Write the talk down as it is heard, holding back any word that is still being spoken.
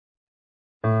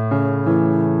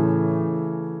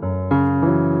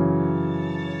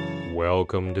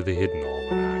welcome to the Hidden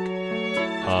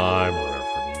Almanac. I'm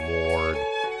Reverend Mord.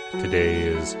 Today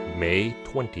is May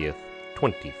 20th,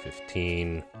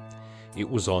 2015. It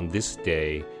was on this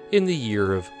day, in the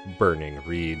year of burning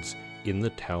reeds, in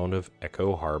the town of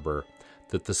Echo Harbor,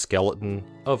 that the skeleton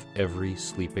of every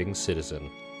sleeping citizen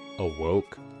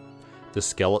awoke. The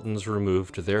skeletons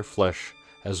removed their flesh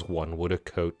as one would a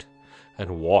coat,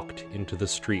 and walked into the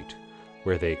street,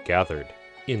 where they gathered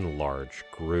in large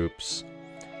groups.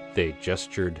 They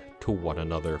gestured to one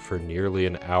another for nearly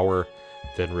an hour,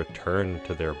 then returned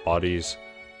to their bodies,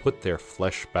 put their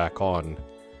flesh back on,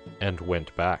 and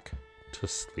went back to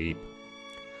sleep.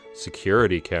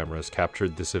 Security cameras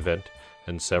captured this event,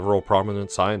 and several prominent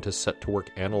scientists set to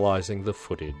work analyzing the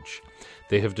footage.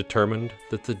 They have determined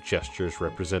that the gestures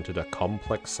represented a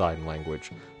complex sign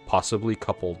language, possibly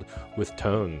coupled with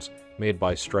tones made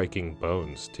by striking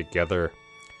bones together.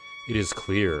 It is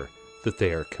clear that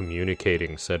they are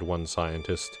communicating, said one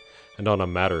scientist, and on a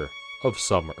matter of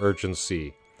some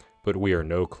urgency, but we are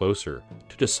no closer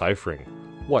to deciphering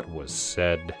what was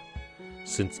said.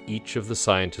 Since each of the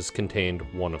scientists contained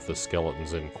one of the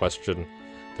skeletons in question,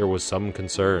 there was some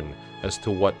concern as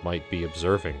to what might be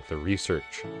observing the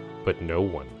research, but no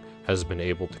one has been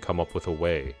able to come up with a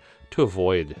way to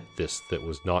avoid this that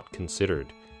was not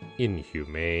considered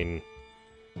inhumane.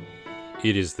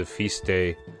 It is the feast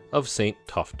day of St.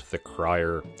 Tuft the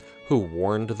Crier, who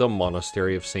warned the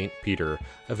monastery of St. Peter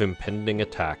of impending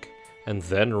attack, and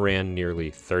then ran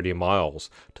nearly 30 miles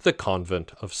to the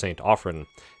convent of St. Offren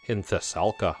in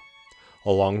Thessalca.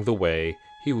 Along the way,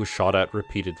 he was shot at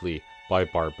repeatedly by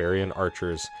barbarian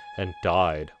archers and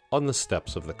died on the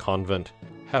steps of the convent,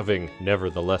 having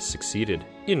nevertheless succeeded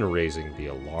in raising the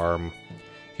alarm.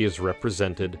 He is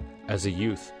represented as a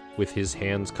youth with his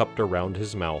hands cupped around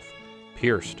his mouth,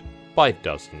 pierced by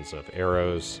dozens of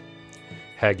arrows.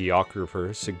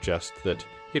 Hagiographers suggest that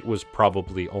it was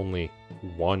probably only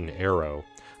one arrow,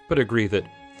 but agree that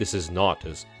this is not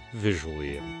as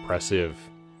visually impressive.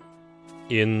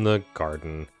 In the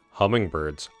garden,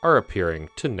 hummingbirds are appearing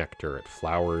to nectar at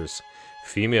flowers.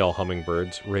 Female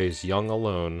hummingbirds raise young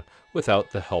alone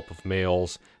without the help of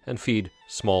males and feed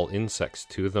small insects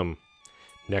to them.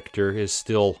 Nectar is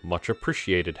still much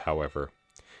appreciated, however.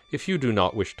 If you do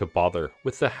not wish to bother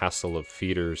with the hassle of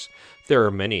feeders, there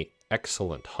are many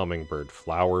excellent hummingbird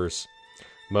flowers.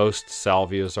 Most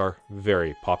salvias are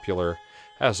very popular,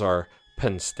 as are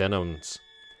pentstemons.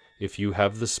 If you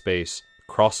have the space,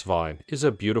 crossvine is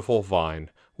a beautiful vine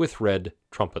with red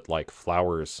trumpet-like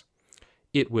flowers.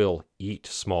 It will eat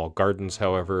small gardens,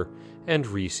 however, and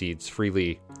reseeds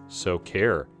freely, so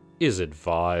care is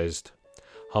advised.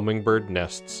 Hummingbird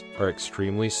nests are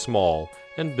extremely small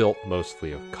and built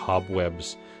mostly of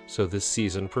cobwebs, so this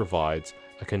season provides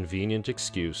a convenient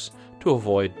excuse to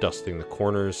avoid dusting the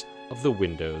corners of the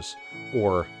windows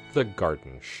or the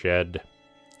garden shed.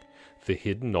 The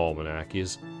Hidden Almanac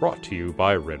is brought to you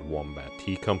by Red Wombat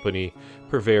Tea Company,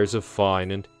 purveyors of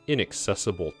fine and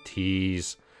inaccessible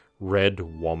teas. Red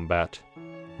Wombat,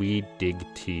 we dig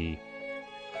tea.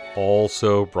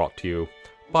 Also brought to you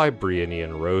by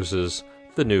Brionian Roses,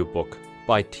 the new book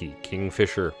by T.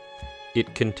 Kingfisher.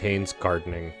 It contains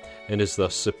gardening and is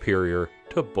thus superior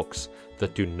to books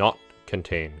that do not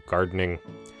contain gardening.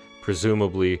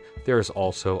 Presumably, there is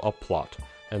also a plot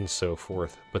and so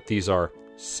forth, but these are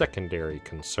secondary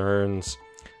concerns.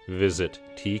 Visit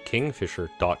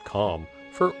tkingfisher.com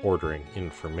for ordering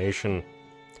information.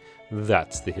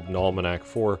 That's the Hidden Almanac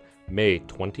for May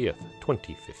 20th,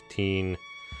 2015.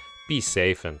 Be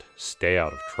safe and stay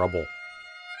out of trouble.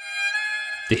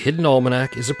 The Hidden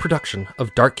Almanac is a production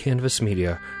of Dark Canvas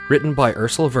Media, written by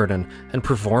Ursula Vernon and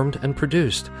performed and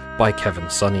produced by Kevin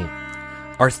Sonney.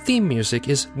 Our theme music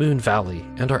is Moon Valley,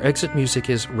 and our exit music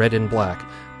is Red in Black,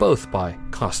 both by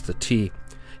Costa T.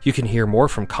 You can hear more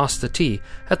from Costa T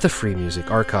at the Free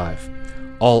Music Archive.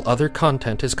 All other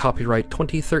content is copyright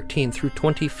 2013 through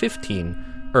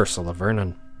 2015, Ursula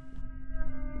Vernon.